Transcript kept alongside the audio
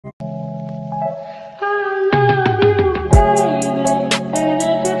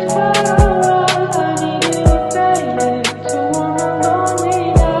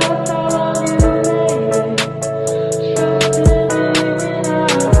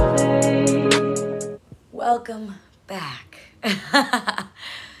Welcome back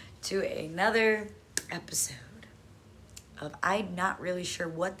to another episode of I'm not really sure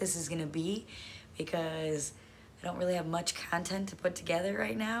what this is gonna be because I don't really have much content to put together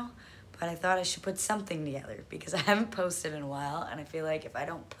right now, but I thought I should put something together because I haven't posted in a while and I feel like if I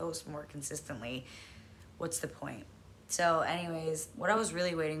don't post more consistently, what's the point? So anyways, what I was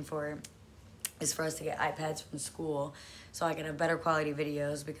really waiting for is for us to get iPads from school so I can have better quality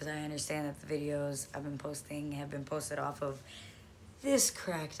videos, because I understand that the videos I've been posting have been posted off of this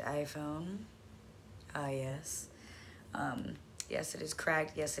cracked iPhone. Yes. Yes, it is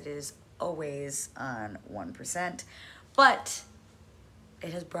cracked. Yes, it is always on 1%. But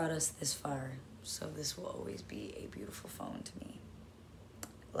it has brought us this far, so this will always be a beautiful phone to me.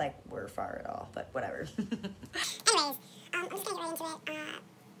 Like, we're far at all, but whatever. Anyways, I'm just gonna get right into it.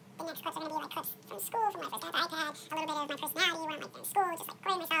 The next clips are gonna be like clips from school, from when I first got the iPad, a little bit of my personality, what I'm like in school, just like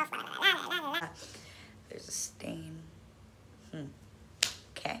recording myself, blah, blah, blah, blah, blah, blah. There's a stain.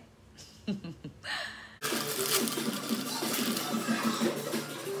 Okay.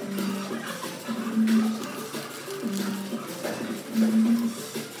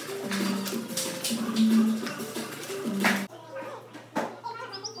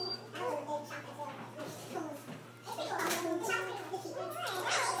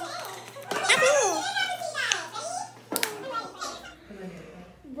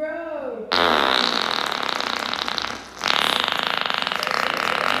 Bro.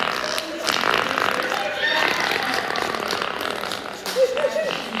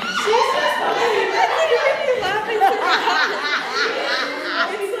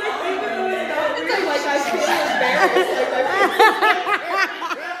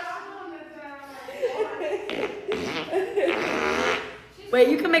 Wait,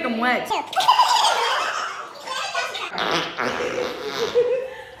 you can make them wet.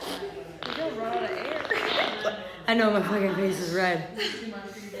 I know, my fucking face is red. Wait,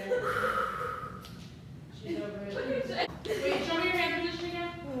 show me your hand position again.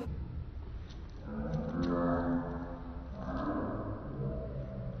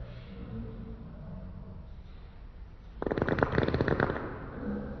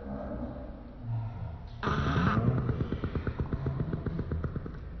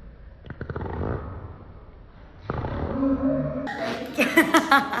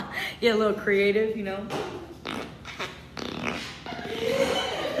 Yeah, a little creative, you know?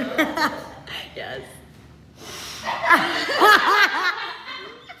 Yes.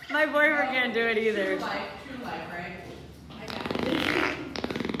 My boyfriend can't do it either. True life, right?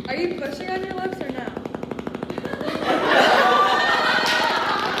 Are you pushing on your lips or no?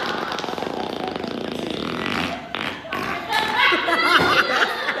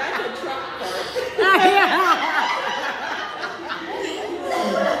 That's a truck part.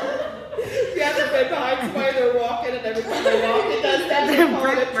 You have to fit behind somebody, they're walking, and every time they walk, it does that. They call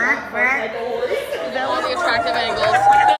it a truck part, like a horse. All the attractive angles.